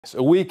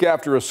A week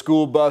after a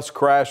school bus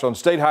crash on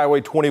State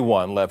Highway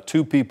 21 left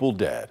 2 people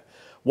dead.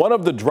 One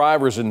of the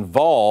drivers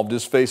involved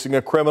is facing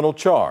a criminal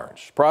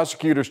charge.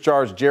 Prosecutors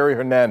charged Jerry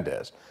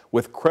Hernandez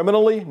with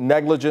criminally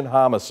negligent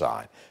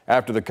homicide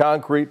after the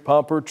concrete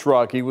pumper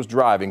truck he was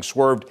driving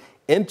swerved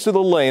into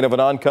the lane of an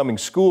oncoming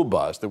school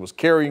bus that was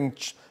carrying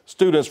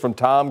students from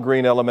Tom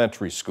Green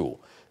Elementary School.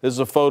 This is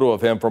a photo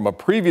of him from a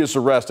previous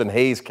arrest in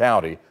Hays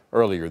County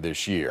earlier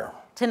this year.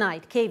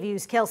 Tonight,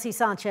 KVUE's Kelsey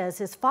Sanchez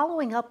is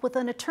following up with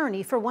an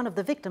attorney for one of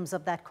the victims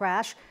of that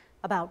crash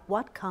about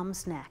what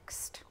comes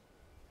next.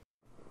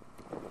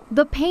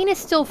 The pain is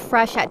still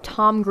fresh at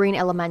Tom Green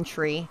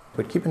Elementary.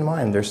 But keep in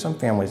mind, there's some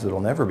families that will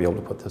never be able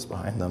to put this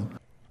behind them.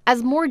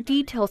 As more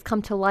details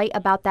come to light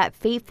about that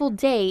fateful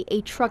day,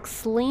 a truck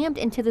slammed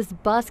into this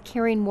bus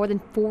carrying more than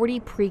 40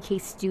 pre-K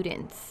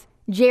students.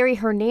 Jerry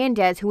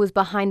Hernandez, who was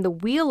behind the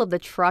wheel of the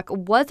truck,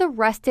 was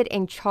arrested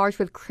and charged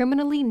with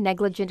criminally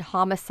negligent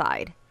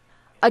homicide.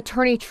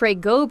 Attorney Trey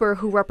Gober,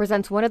 who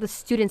represents one of the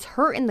students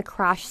hurt in the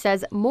crash,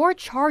 says more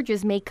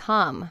charges may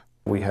come.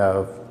 We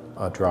have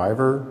a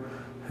driver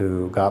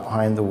who got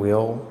behind the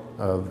wheel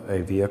of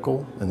a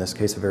vehicle, in this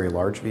case a very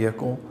large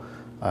vehicle,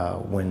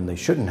 when they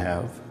shouldn't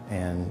have,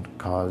 and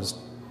caused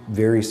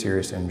very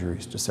serious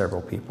injuries to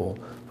several people,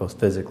 both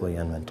physically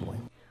and mentally.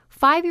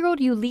 5-year-old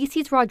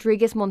Ulysses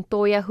Rodriguez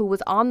Montoya, who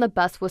was on the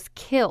bus, was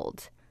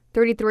killed.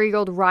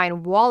 33-year-old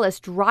Ryan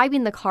Wallace,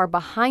 driving the car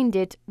behind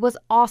it, was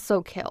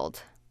also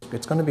killed.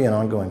 It's going to be an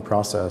ongoing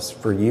process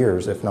for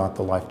years, if not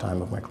the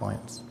lifetime of my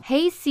clients.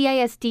 Hays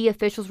CISD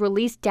officials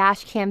released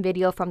dash cam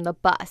video from the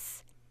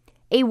bus.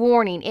 A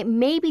warning, it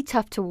may be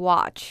tough to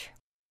watch.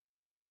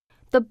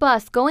 The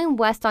bus going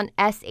west on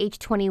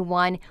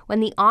SH-21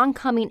 when the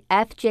oncoming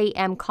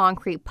FJM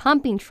concrete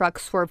pumping truck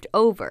swerved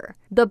over.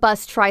 The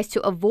bus tries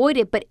to avoid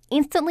it but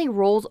instantly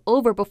rolls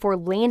over before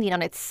landing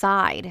on its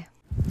side.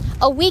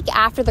 A week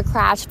after the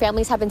crash,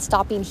 families have been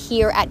stopping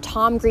here at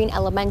Tom Green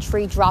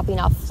Elementary, dropping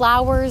off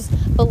flowers,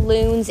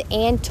 balloons,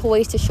 and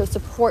toys to show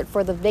support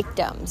for the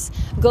victims.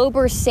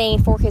 Gober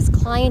saying for his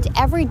client,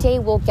 every day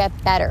will get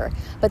better,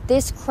 but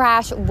this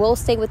crash will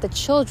stay with the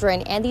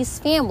children and these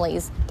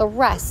families the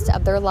rest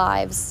of their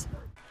lives.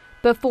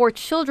 Before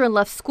children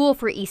left school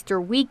for Easter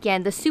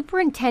weekend, the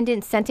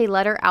superintendent sent a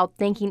letter out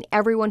thanking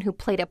everyone who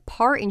played a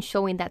part in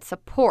showing that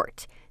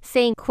support,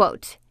 saying,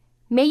 quote,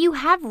 "May you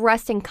have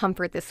rest and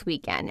comfort this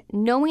weekend,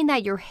 knowing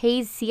that your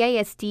Hays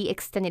CISD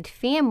extended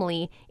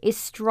family is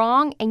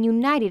strong and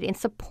united in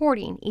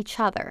supporting each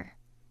other."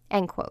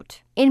 End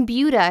quote. In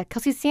Buda,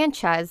 Kelsey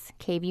Sanchez,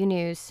 KVUE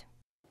News.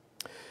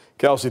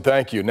 Kelsey,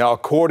 thank you. Now,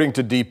 according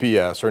to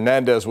DPS,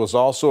 Hernandez was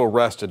also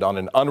arrested on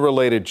an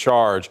unrelated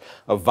charge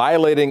of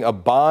violating a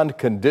bond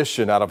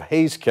condition out of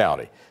Hays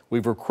County.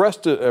 We've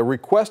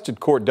requested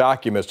court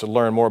documents to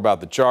learn more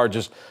about the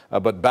charges,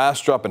 but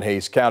Bastrop and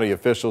Hays County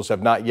officials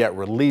have not yet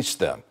released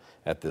them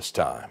at this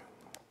time.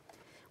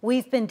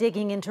 We've been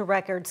digging into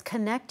records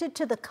connected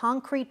to the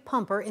concrete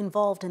pumper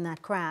involved in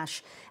that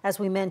crash. As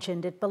we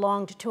mentioned, it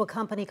belonged to a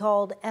company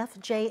called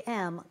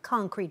FJM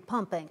Concrete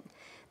Pumping.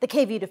 The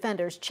KVUE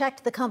Defenders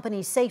checked the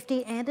company's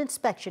safety and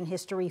inspection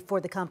history for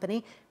the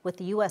company with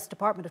the U.S.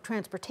 Department of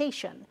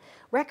Transportation.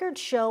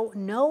 Records show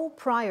no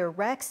prior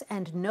wrecks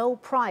and no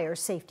prior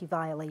safety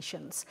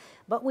violations.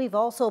 But we've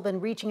also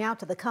been reaching out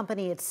to the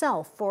company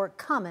itself for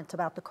comment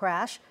about the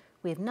crash.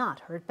 We have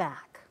not heard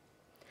back.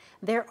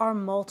 There are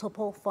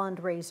multiple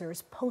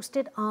fundraisers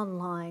posted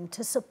online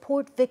to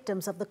support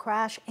victims of the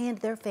crash and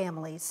their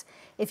families.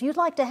 If you'd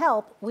like to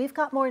help, we've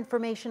got more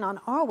information on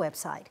our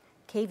website,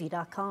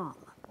 KVUE.com.